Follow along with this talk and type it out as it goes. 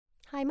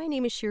Hi, my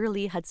name is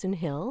Shirley Hudson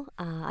Hill.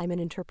 I'm an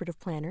interpretive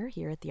planner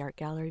here at the Art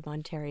Gallery of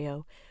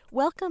Ontario.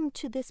 Welcome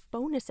to this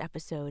bonus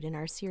episode in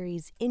our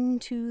series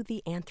Into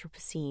the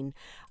Anthropocene,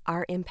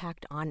 Our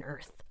Impact on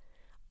Earth.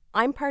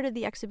 I'm part of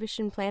the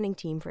exhibition planning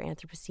team for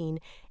Anthropocene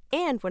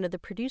and one of the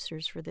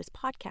producers for this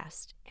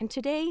podcast. And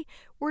today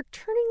we're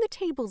turning the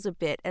tables a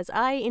bit as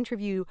I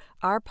interview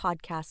our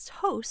podcast's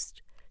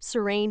host,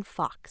 Seraine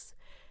Fox.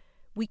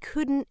 We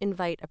couldn't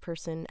invite a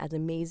person as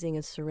amazing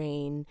as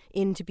Seraine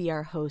in to be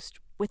our host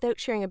without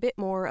sharing a bit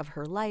more of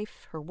her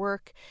life, her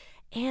work,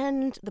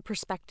 and the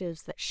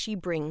perspectives that she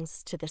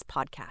brings to this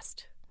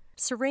podcast.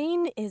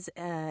 Seraine is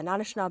an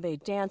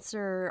Anishinaabe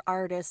dancer,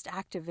 artist,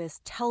 activist,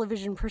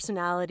 television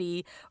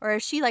personality, or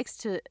as she likes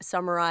to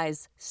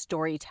summarize,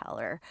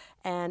 storyteller.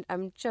 And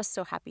I'm just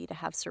so happy to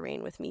have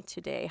Seraine with me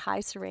today. Hi,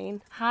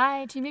 Seraine.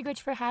 Hi, Timigwich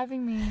for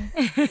having me.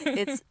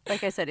 It's,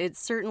 like I said, it's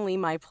certainly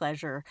my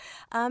pleasure.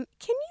 Can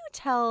you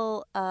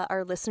tell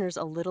our listeners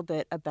a little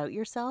bit about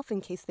yourself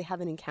in case they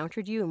haven't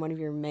encountered you in one of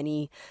your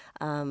many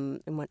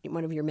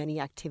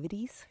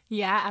activities?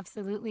 Yeah,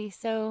 absolutely.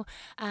 So,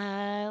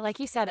 like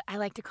you said, I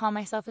like to call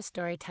myself a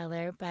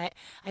storyteller, but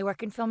I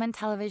work in film and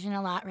television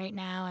a lot right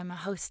now. I'm a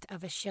host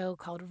of a show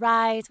called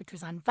Rise, which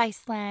was on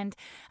Viceland.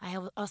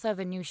 Also have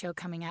a new show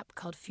coming up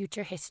called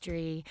Future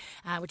History,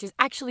 which is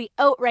actually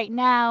out right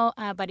now,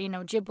 but in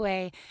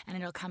Ojibwe, and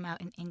it'll come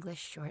out in English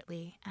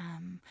shortly.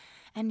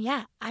 And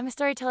yeah, I'm a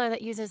storyteller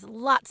that uses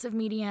lots of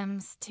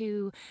mediums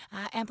to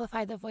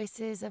amplify the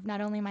voices of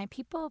not only my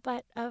people,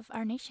 but of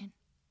our nation.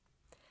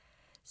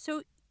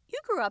 So you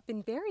grew up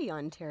in Barrie,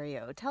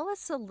 Ontario. Tell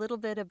us a little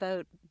bit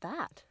about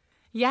that.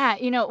 Yeah,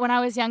 when I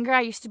was younger,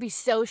 I used to be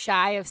so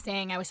shy of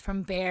saying I was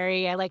from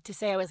Barrie. I like to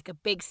say I was like a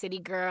big city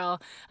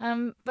girl.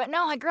 But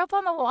no, I grew up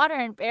on the water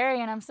in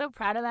Barrie, and I'm so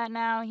proud of that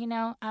now.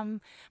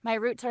 My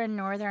roots are in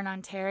northern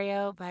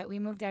Ontario, but we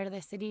moved out of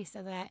the city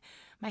so that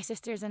my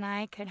sisters and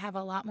I could have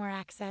a lot more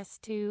access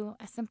to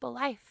a simple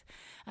life.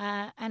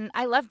 And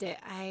I loved it.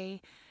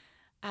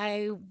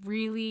 I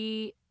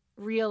really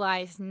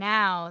realize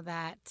now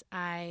that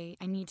I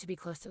need to be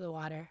close to the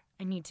water.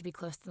 I need to be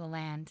close to the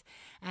land.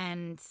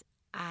 And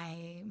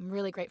I'm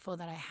really grateful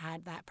that I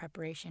had that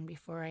preparation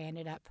before I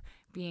ended up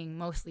being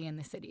mostly in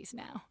the cities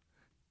now.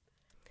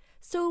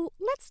 So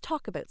let's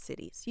talk about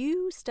cities.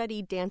 You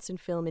studied dance and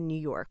film in New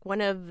York, one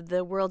of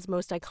the world's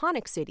most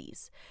iconic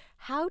cities.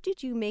 How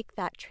did you make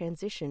that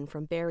transition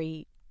from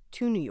Barrie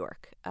to New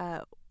York?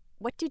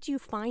 What did you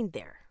find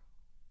there?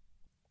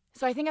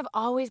 So I think I've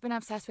always been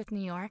obsessed with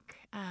New York.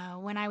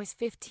 When I was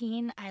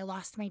 15, I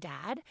lost my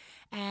dad,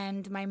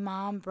 and my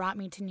mom brought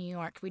me to New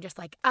York. We just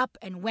up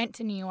and went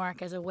to New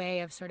York as a way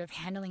of sort of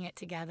handling it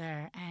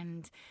together.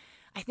 And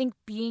I think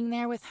being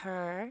there with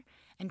her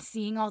and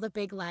seeing all the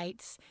big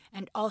lights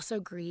and also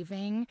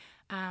grieving,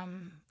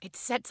 it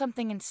set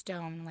something in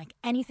stone. Like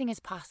anything is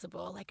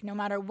possible. Like no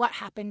matter what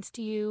happens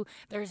to you,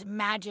 there's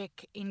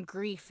magic in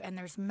grief, and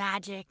there's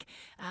magic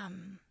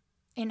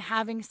in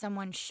having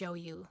someone show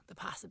you the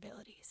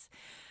possibilities.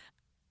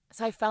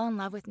 So I fell in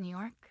love with New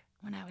York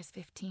when I was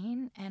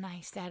 15, and I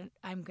said,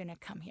 I'm going to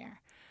come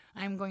here.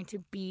 I'm going to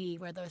be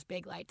where those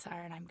big lights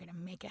are, and I'm going to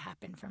make it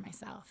happen for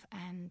myself.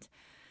 And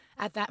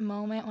at that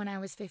moment when I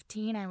was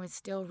 15, I was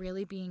still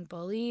really being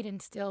bullied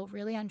and still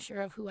really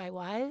unsure of who I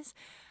was.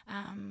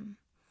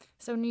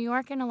 So New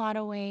York, in a lot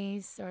of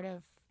ways, sort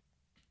of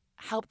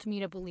helped me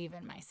to believe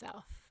in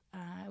myself.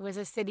 It was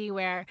a city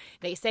where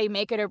they say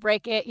make it or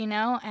break it,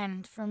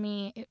 and for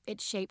me, it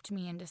shaped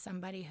me into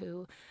somebody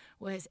who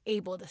was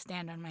able to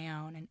stand on my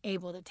own and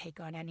able to take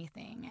on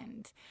anything.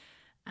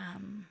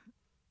 And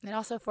it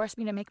also forced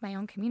me to make my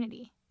own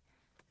community.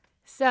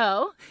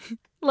 So,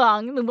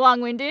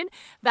 long-winded,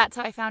 that's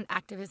how I found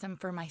activism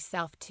for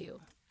myself,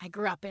 too. I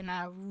grew up in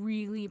a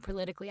really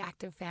politically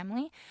active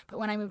family, but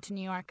when I moved to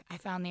New York, I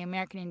found the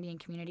American Indian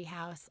Community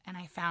House, and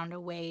I found a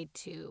way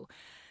to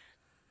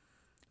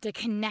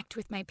connect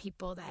with my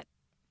people that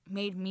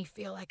made me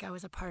feel like I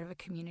was a part of a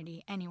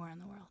community anywhere in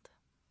the world.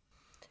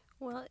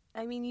 Well,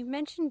 I mean, you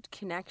mentioned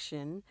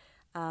connection.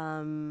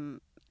 When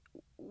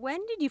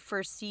did you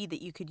first see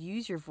that you could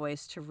use your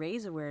voice to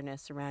raise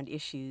awareness around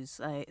issues,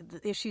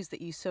 the issues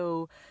that you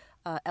so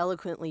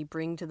eloquently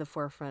bring to the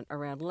forefront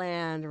around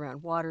land,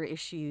 around water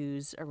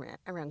issues,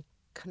 around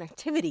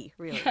connectivity,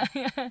 really?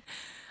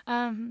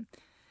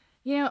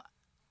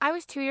 I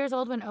was 2 years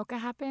old when Oka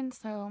happened,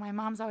 so my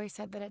mom's always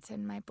said that it's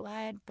in my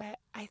blood, but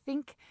I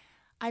think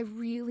I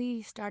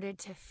really started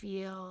to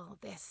feel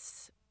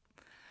this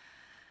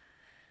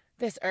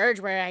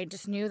urge where I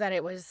just knew that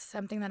it was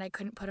something that I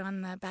couldn't put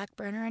on the back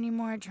burner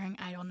anymore during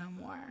Idle No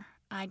More.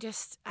 I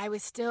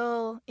was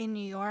still in New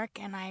York,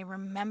 and I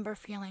remember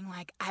feeling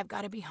like I've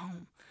got to be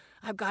home.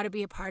 I've got to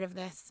be a part of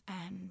this.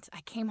 And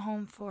I came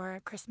home for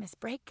Christmas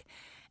break,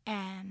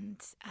 and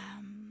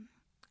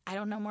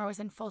Idle No More was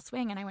in full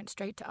swing, and I went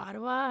straight to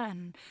Ottawa,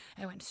 and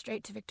I went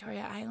straight to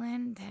Victoria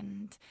Island,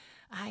 and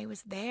I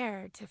was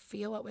there to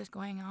feel what was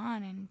going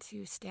on and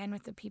to stand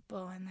with the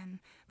people. And then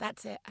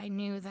that's it. I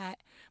knew that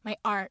my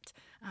art,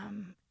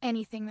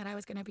 anything that I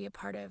was going to be a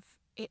part of,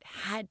 it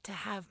had to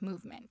have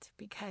movement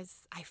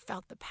because I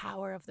felt the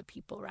power of the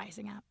people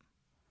rising up.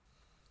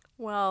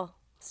 Well,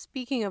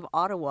 speaking of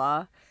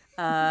Ottawa,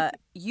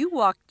 you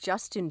walked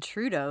Justin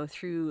Trudeau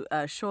through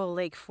Shoal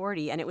Lake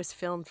 40, and it was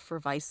filmed for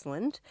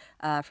Viceland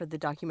for the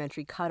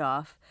documentary Cut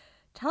Off.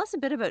 Tell us a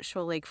bit about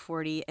Shoal Lake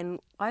 40 and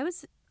why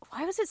was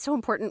it so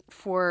important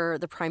for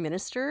the Prime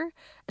Minister,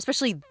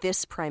 especially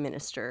this Prime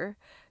Minister,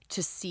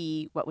 to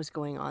see what was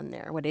going on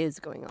there, what is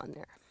going on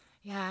there?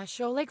 Yeah,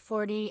 Shoal Lake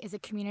 40 is a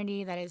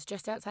community that is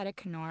just outside of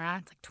Kenora.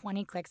 It's like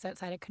 20 clicks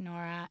outside of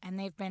Kenora, and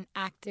they've been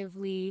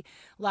actively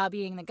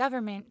lobbying the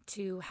government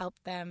to help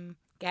them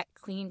get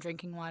clean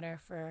drinking water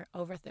for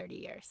over 30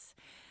 years.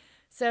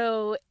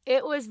 So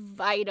it was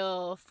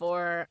vital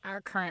for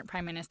our current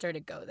Prime Minister to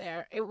go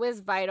there. It was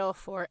vital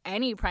for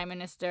any Prime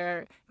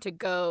Minister to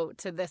go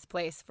to this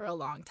place for a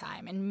long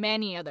time, and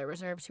many other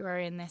reserves who are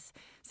in this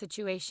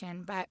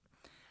situation. But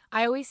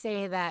I always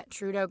say that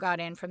Trudeau got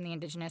in from the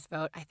Indigenous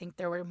vote. I think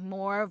there were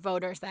more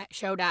voters that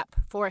showed up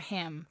for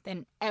him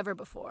than ever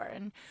before.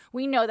 And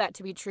we know that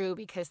to be true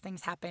because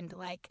things happened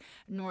like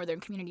northern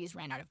communities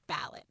ran out of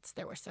ballots.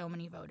 There were so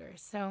many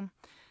voters. So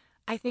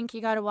I think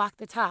you got to walk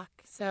the talk.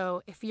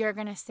 So if you're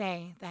going to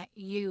say that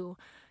you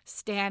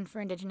stand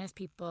for Indigenous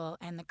people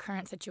and the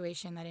current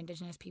situation that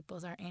Indigenous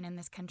peoples are in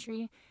this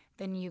country,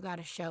 then you got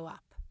to show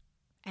up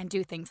and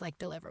do things like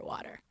deliver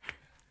water.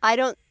 I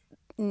don't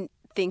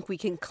think we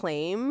can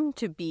claim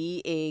to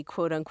be a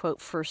quote-unquote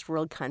first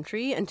world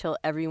country until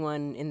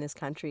everyone in this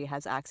country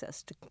has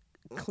access to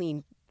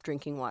clean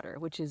drinking water,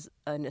 which is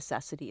a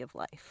necessity of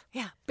life.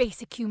 Yeah,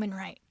 basic human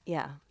right.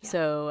 Yeah.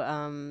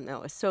 So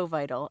no, it's so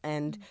vital,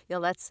 and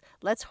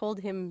let's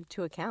hold him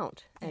to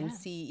account and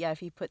see if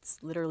he puts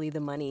literally the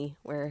money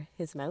where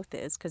his mouth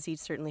is, because he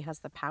certainly has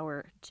the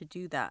power to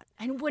do that.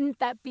 And wouldn't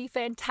that be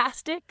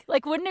fantastic?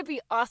 Like, wouldn't it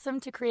be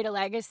awesome to create a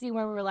legacy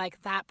where we're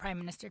like, that Prime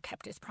Minister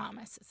kept his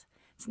promises?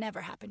 It's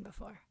never happened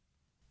before.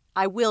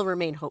 I will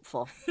remain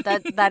hopeful.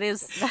 That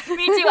is.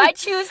 Me too. I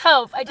choose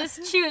hope. I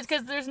just choose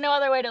because there's no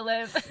other way to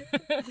live.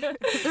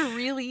 There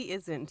really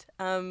isn't.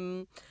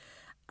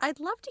 I'd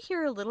love to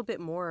hear a little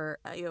bit more,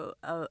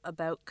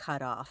 about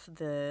Cut Off,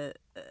 the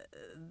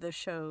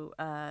show,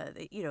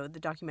 the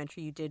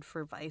documentary you did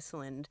for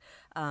Viceland,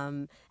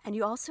 and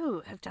you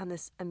also have done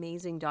this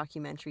amazing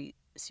documentary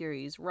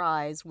series,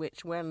 Rise,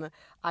 which when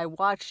I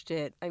watched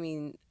it, I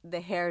mean,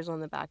 the hairs on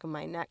the back of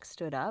my neck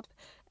stood up,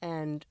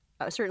 and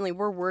certainly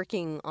we're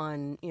working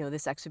on,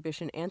 this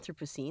exhibition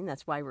Anthropocene.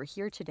 That's why we're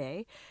here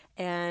today.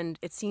 And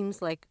it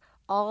seems like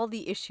all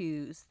the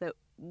issues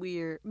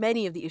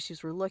many of the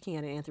issues we're looking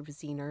at in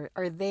Anthropocene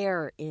are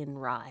there in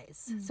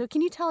Rise. Mm. So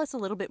can you tell us a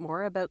little bit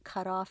more about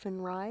Cut Off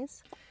and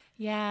Rise?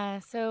 Yeah,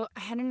 so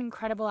I had an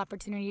incredible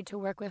opportunity to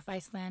work with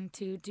Viceland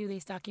to do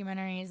these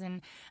documentaries,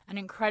 and an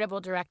incredible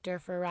director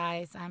for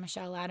Rise,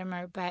 Michelle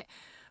Latimer. But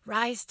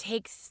Rise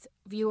takes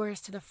viewers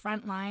to the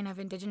front line of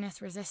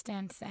Indigenous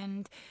resistance,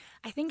 and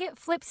I think it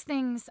flips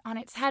things on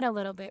its head a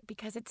little bit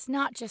because it's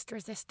not just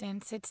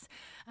resistance.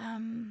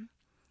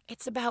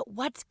 It's about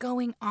what's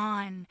going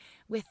on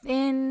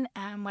within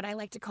what I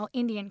like to call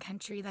Indian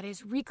country that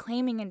is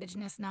reclaiming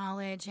Indigenous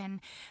knowledge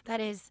and that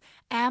is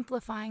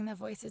amplifying the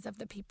voices of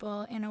the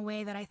people in a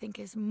way that I think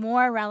is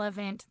more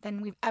relevant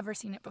than we've ever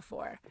seen it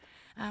before.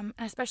 And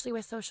especially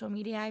with social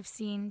media, I've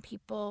seen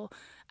people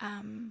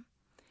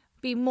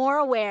be more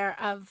aware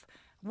of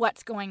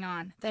what's going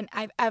on than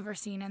I've ever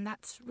seen, and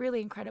that's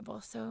really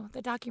incredible. So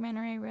the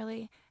documentary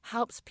really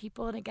helps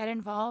people to get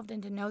involved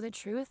and to know the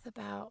truth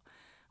about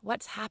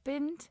what's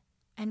happened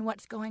and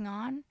what's going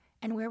on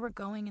and where we're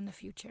going in the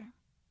future.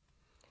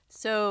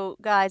 So,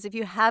 guys, if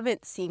you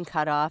haven't seen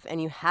Cut Off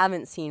and you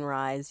haven't seen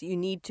Rise, you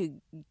need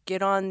to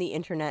get on the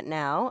internet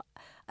now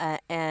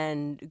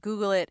and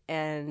Google it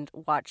and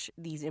watch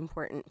these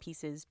important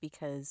pieces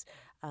because,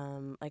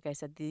 like I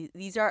said,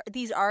 these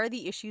are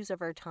the issues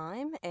of our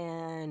time,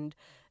 and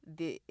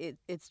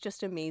it's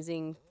just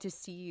amazing to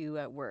see you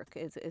at work.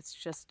 It's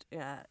just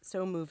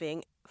so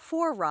moving.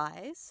 For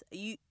Rise,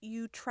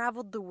 you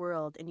traveled the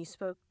world and you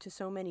spoke to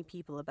so many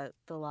people about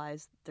the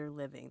lives they're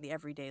living, the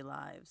everyday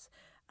lives.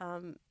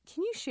 Can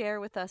you share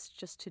with us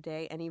just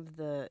today any of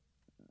the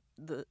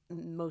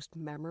most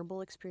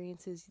memorable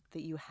experiences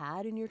that you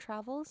had in your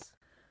travels?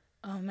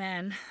 Oh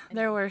man,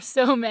 there were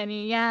so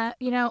many. Yeah,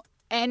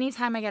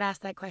 anytime I get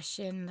asked that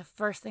question, the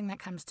first thing that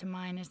comes to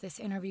mind is this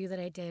interview that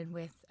I did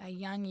with a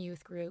young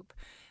youth group.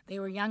 They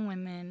were young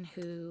women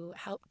who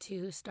helped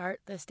to start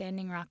the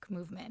Standing Rock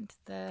movement,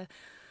 the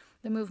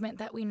movement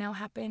that we know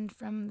happened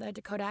from the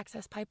Dakota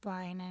Access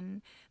Pipeline.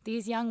 And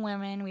these young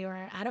women, we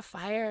were at a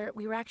fire.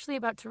 We were actually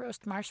about to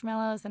roast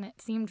marshmallows, and it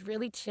seemed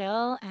really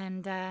chill.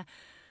 And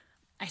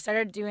I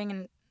started doing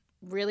a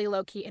really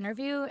low-key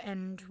interview,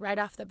 and right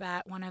off the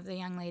bat, one of the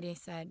young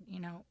ladies said,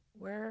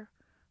 we're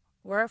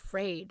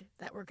afraid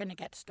that we're going to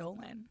get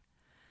stolen.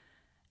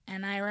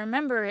 And I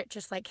remember it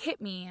just hit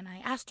me, and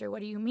I asked her,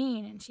 what do you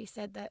mean? And she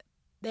said that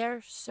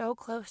they're so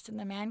close to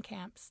the man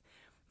camps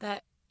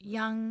that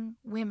young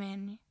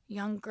women,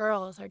 young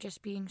girls are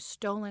just being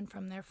stolen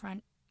from their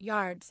front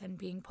yards and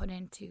being put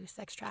into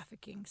sex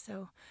trafficking.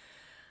 So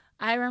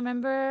I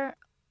remember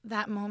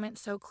that moment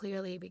so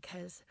clearly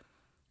because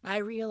I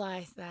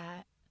realized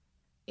that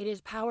it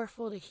is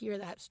powerful to hear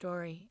that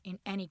story in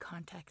any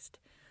context,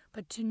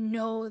 but to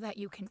know that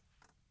you can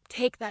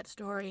take that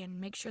story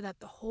and make sure that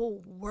the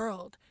whole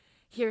world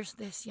hears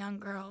this young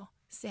girl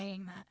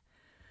saying that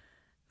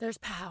there's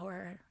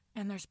power,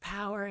 and there's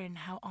power in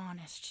how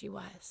honest she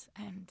was.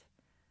 And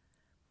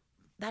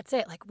that's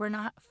it. Like, we're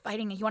not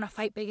fighting. You want to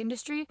fight big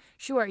industry?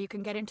 Sure, you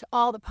can get into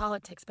all the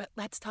politics, but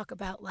let's talk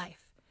about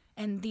life.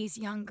 And these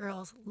young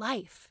girls'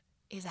 life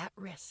is at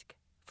risk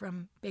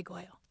from big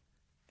oil.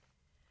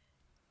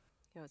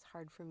 It's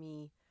hard for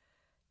me.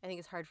 I think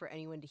it's hard for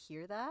anyone to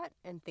hear that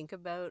and think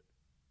about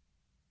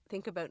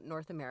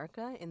North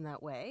America in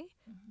that way.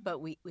 Mm-hmm.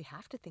 But we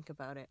have to think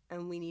about it,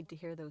 and we need to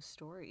hear those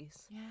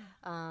stories.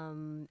 Yeah.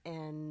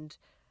 And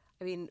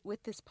I mean,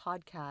 with this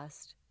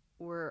podcast,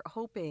 we're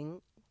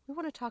hoping we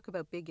want to talk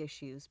about big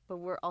issues, but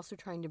we're also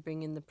trying to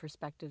bring in the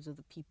perspectives of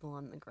the people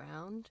on the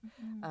ground,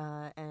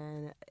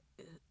 and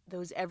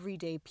those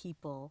everyday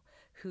people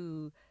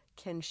who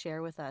can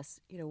share with us,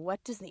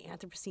 what does the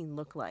Anthropocene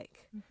look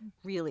like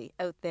really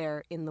out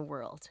there in the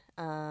world,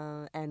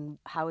 and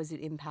how is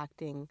it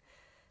impacting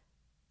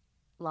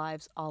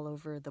lives all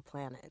over the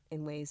planet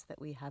in ways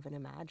that we haven't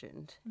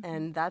imagined.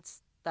 And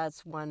that's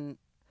one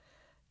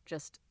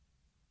just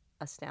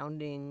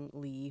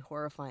astoundingly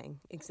horrifying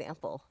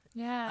example.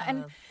 Yeah,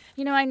 and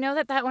I know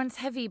that one's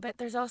heavy, but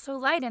there's also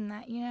light in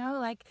that,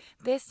 like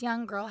this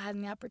young girl had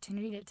the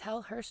opportunity to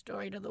tell her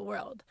story to the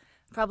world.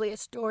 Probably a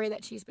story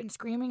that she's been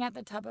screaming at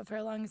the top of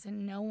her lungs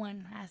and no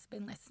one has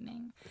been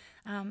listening.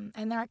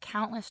 And there are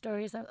countless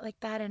stories like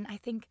that, and I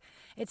think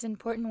it's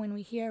important when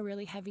we hear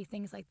really heavy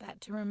things like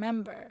that to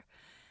remember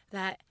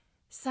that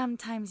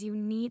sometimes you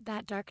need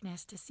that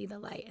darkness to see the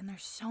light, and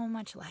there's so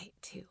much light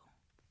too.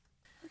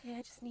 Okay,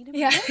 I just need a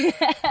minute.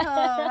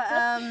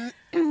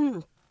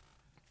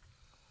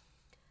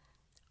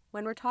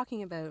 When we're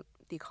talking about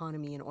the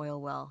economy and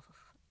oil wealth,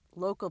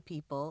 local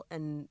people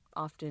and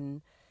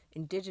often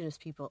Indigenous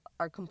people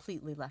are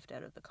completely left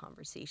out of the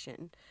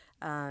conversation,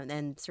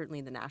 and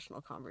certainly the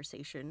national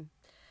conversation.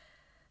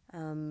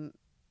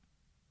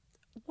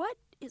 What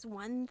is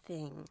one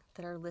thing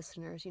that our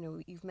listeners,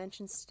 you've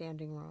mentioned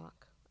Standing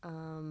Rock.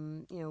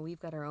 We've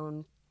got our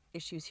own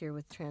issues here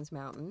with Trans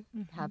Mountain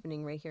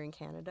happening right here in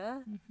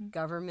Canada.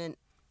 Government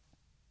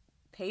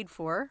paid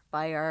for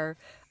by our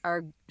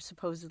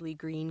supposedly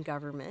green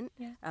government,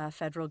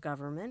 federal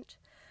government.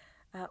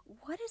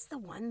 What is the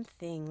one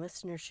thing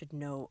listeners should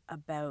know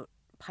about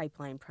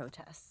pipeline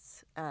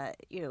protests,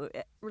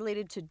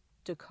 related to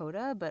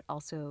Dakota, but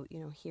also,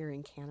 here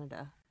in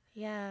Canada?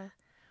 Yeah,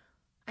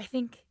 I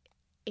think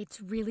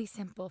it's really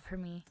simple for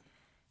me.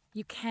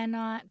 You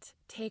cannot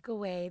take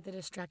away the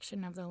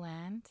destruction of the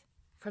land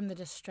from the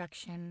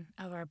destruction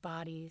of our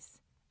bodies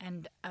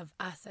and of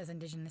us as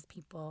Indigenous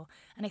people,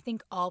 and I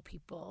think all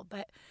people.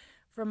 But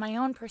from my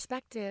own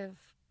perspective,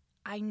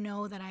 I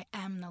know that I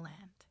am the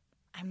land.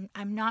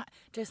 I'm not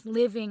just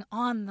living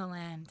on the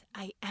land.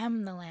 I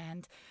am the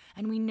land.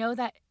 And we know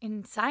that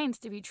in science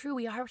to be true,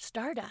 we are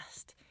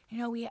stardust.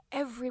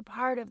 Every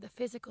part of the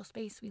physical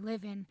space we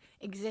live in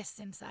exists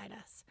inside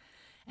us.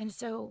 And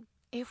so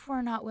if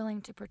we're not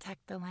willing to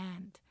protect the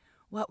land,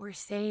 what we're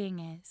saying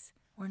is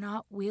we're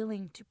not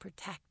willing to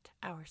protect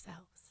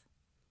ourselves.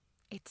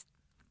 It's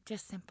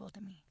just simple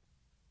to me.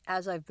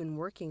 As I've been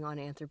working on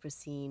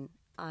Anthropocene,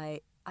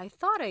 I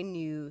thought I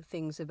knew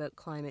things about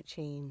climate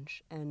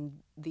change and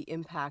the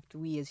impact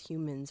we as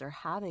humans are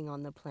having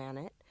on the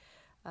planet,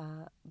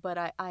 but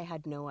I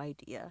had no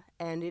idea.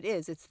 And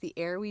it's the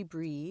air we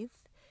breathe.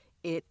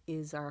 It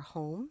is our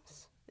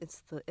homes.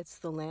 It's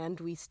the land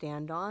we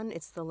stand on.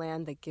 It's the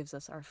land that gives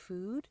us our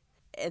food.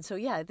 And so,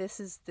 this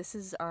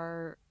is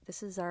our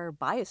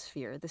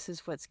biosphere. This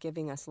is what's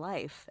giving us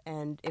life.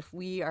 And if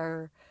we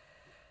are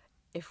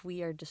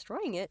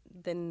destroying it,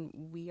 then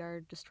we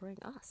are destroying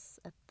us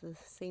at the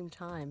same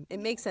time.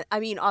 It makes sense. I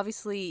mean,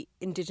 obviously,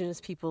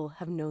 Indigenous people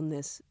have known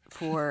this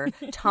for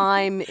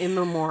time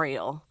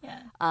immemorial.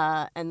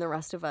 Yeah. And the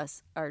rest of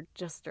us are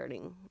just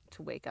starting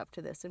to wake up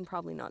to this, and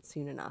probably not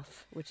soon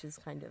enough, which is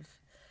kind of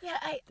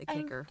the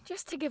kicker.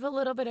 Just to give a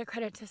little bit of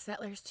credit to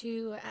settlers,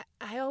 too,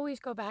 I always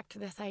go back to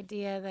this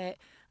idea that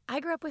I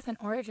grew up with an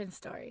origin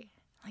story,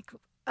 like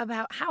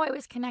about how I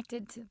was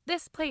connected to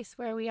this place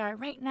where we are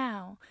right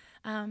now.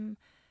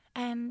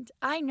 And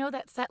I know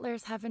that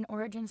settlers have an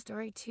origin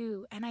story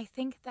too. And I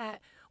think that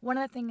one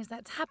of the things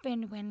that's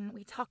happened when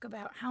we talk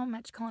about how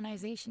much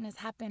colonization has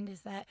happened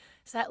is that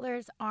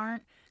settlers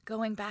aren't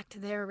going back to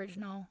their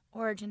original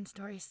origin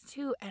stories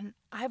too. And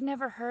I've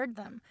never heard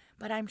them,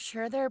 but I'm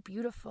sure they're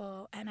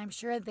beautiful, and I'm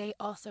sure they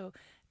also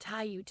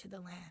tie you to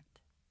the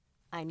land.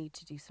 I need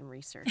to do some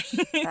research.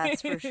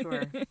 That's for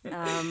sure.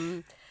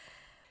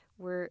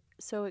 We're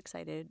so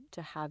excited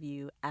to have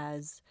you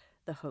as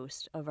the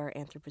host of our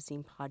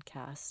Anthropocene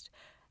podcast.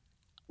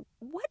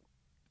 What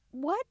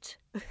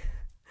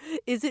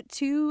is it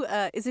too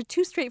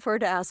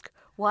straightforward to ask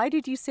Why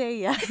did you say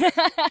yes?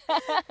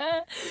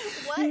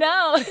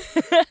 No.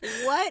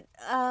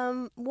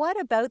 What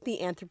about the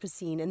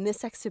Anthropocene and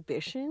this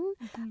exhibition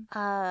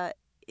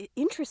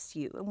interests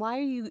you? And why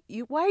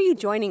are you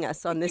joining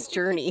us on this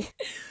journey?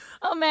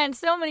 Oh man,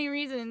 so many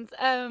reasons.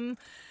 I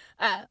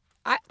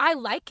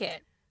like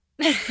it.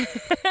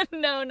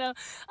 No.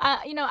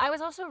 I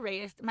was also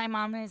raised, my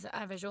mom is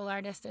a visual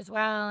artist as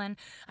well, and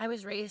I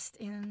was raised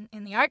in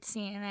the art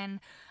scene.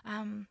 And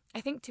I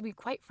think, to be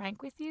quite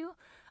frank with you,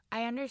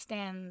 I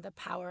understand the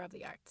power of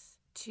the arts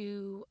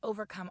to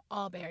overcome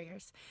all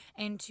barriers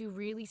and to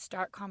really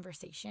start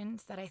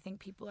conversations that I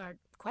think people are,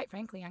 quite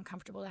frankly,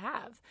 uncomfortable to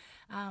have.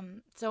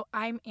 So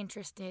I'm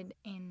interested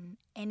in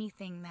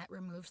anything that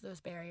removes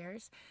those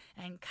barriers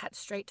and cuts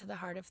straight to the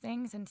heart of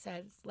things and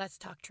says, let's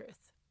talk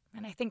truth.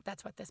 And I think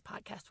that's what this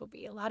podcast will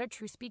be. A lot of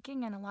truth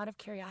speaking and a lot of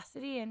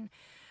curiosity. And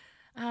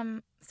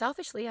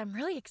selfishly, I'm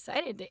really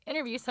excited to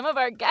interview some of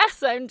our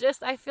guests.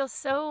 I feel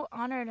so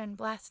honored and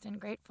blessed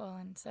and grateful.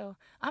 And so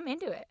I'm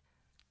into it.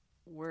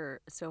 We're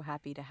so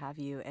happy to have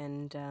you.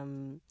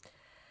 And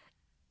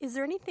is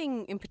there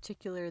anything in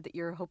particular that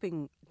you're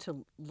hoping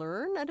to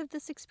learn out of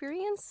this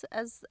experience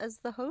as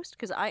the host?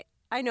 Because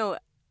I know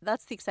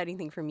that's the exciting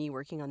thing for me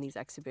working on these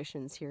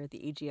exhibitions here at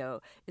the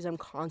AGO is I'm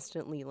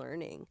constantly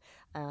learning.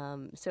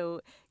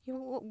 So,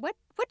 what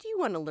do you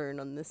want to learn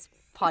on this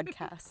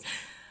podcast?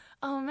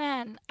 Oh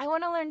man, I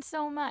want to learn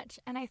so much,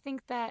 and I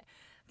think that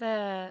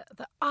the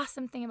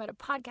awesome thing about a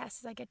podcast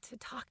is I get to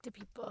talk to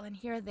people and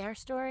hear their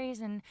stories,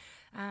 and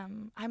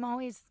I'm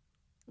always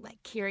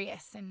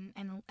curious and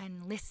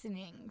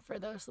listening for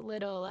those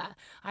little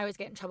I always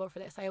get in trouble for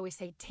this. I always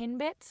say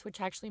tidbits, which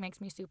actually makes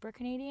me super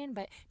Canadian,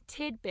 but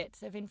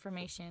tidbits of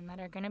information that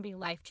are going to be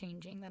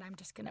life-changing that I'm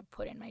just going to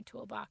put in my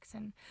toolbox.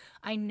 And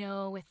I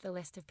know with the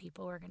list of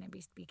people we're going to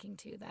be speaking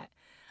to that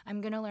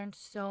I'm going to learn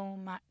so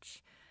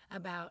much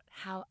about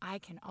how I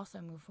can also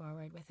move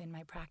forward within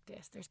my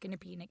practice. There's going to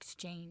be an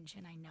exchange,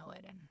 and I know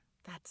it, and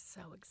that's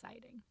so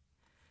exciting.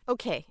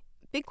 Okay,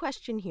 big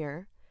question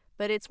here,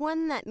 but it's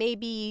one that may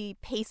be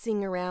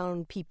pacing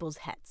around people's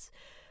heads.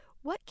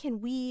 What can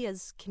we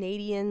as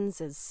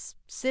Canadians, as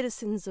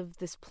citizens of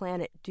this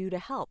planet, do to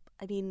help?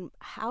 I mean,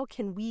 how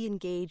can we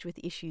engage with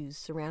issues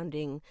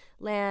surrounding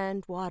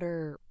land,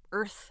 water,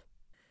 earth?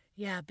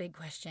 Yeah, big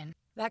question.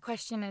 That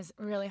question is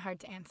really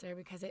hard to answer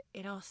because it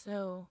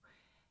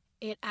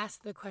asks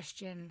the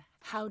question,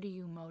 how do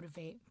you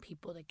motivate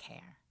people to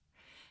care?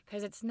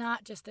 Because it's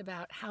not just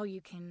about how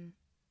you can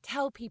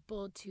tell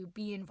people to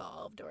be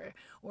involved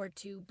or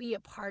to be a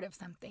part of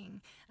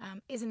something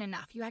isn't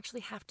enough. You actually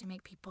have to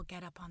make people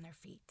get up on their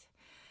feet.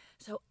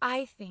 So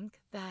I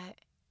think that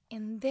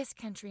in this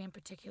country in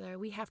particular,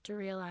 we have to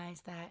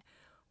realize that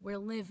we're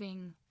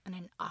living in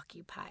an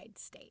occupied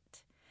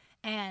state.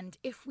 And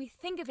if we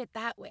think of it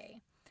that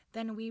way,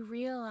 then we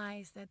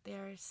realize that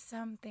there is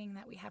something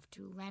that we have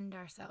to lend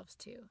ourselves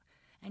to.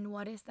 And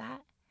what is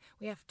that?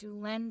 We have to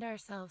lend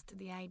ourselves to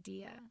the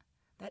idea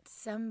that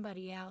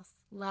somebody else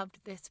loved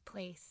this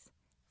place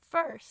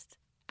first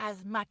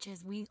as much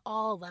as we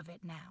all love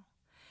it now.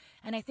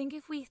 And I think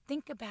if we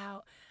think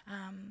about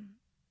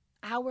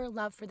our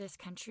love for this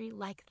country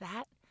like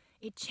that,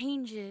 it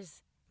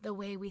changes the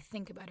way we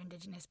think about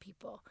Indigenous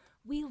people.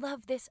 We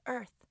love this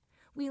earth.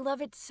 We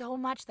love it so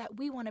much that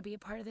we want to be a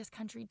part of this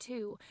country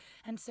too.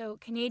 And so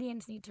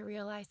Canadians need to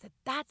realize that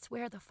that's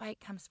where the fight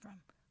comes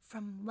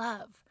from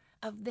love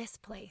of this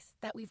place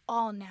that we've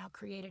all now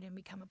created and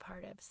become a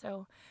part of.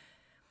 So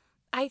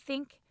I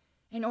think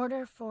in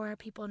order for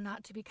people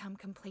not to become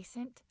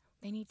complacent,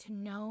 they need to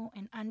know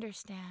and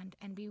understand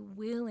and be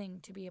willing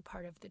to be a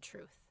part of the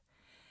truth.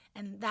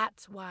 And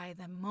that's why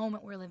the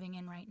moment we're living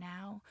in right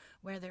now,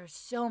 where there's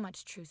so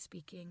much truth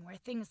speaking, where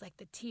things like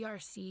the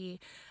TRC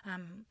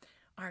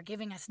are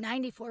giving us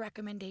 94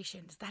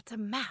 recommendations, that's a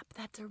map,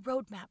 that's a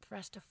roadmap for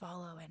us to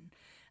follow. And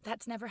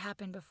that's never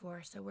happened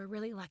before, so we're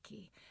really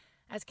lucky.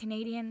 As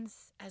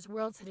Canadians, as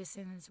world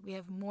citizens, we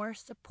have more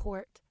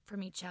support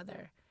from each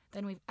other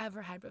than we've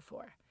ever had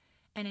before.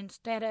 And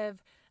instead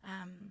of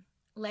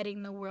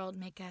letting the world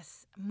make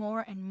us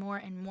more and more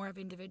and more of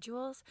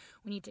individuals,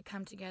 we need to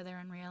come together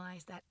and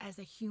realize that as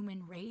a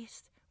human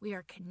race, we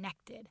are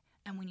connected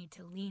and we need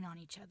to lean on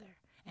each other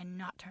and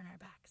not turn our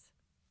backs.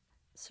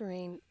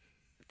 Sareen,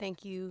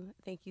 thank you.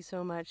 Thank you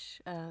so much.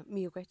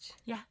 Miigwech.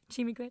 Yeah,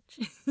 Chi-miigwech.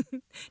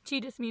 Chi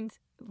just means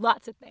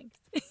lots of things.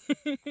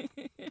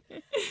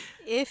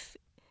 If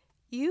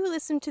you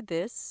listen to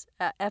this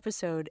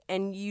episode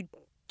and you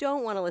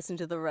don't want to listen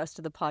to the rest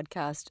of the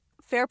podcast,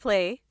 fair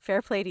play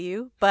to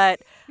you.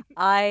 But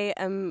I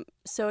am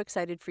so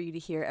excited for you to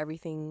hear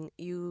everything,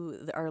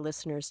 our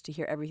listeners, to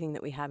hear everything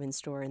that we have in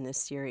store in this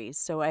series.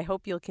 So I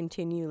hope you'll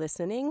continue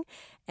listening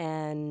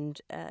and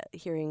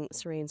hearing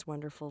Sareen's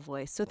wonderful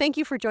voice. So thank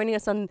you for joining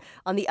us on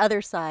the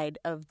other side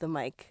of the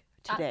mic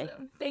today.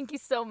 Awesome. Thank you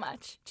so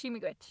much.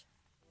 Chi-miigwech.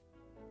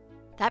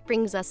 That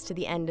brings us to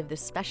the end of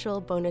this special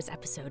bonus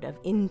episode of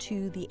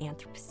Into the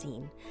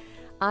Anthropocene.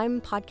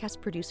 I'm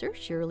podcast producer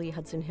Shirley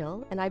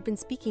Hudson-Hill, and I've been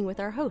speaking with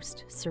our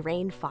host,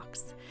 Sarain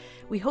Fox.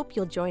 We hope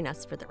you'll join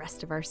us for the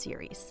rest of our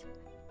series.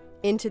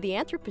 Into the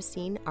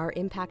Anthropocene, Our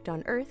Impact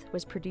on Earth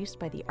was produced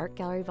by the Art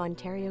Gallery of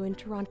Ontario in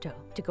Toronto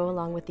to go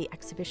along with the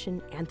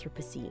exhibition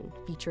Anthropocene,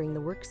 featuring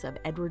the works of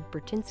Edward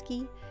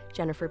Burtynsky,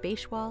 Jennifer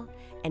Beichwal,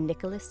 and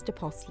Nicolas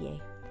Depensier.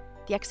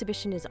 The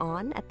exhibition is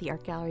on at the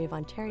Art Gallery of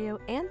Ontario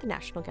and the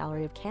National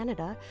Gallery of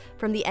Canada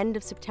from the end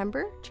of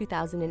September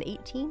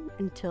 2018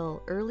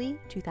 until early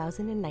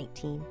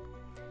 2019.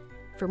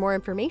 For more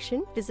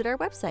information, visit our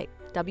website,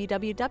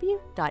 www.ago.ca.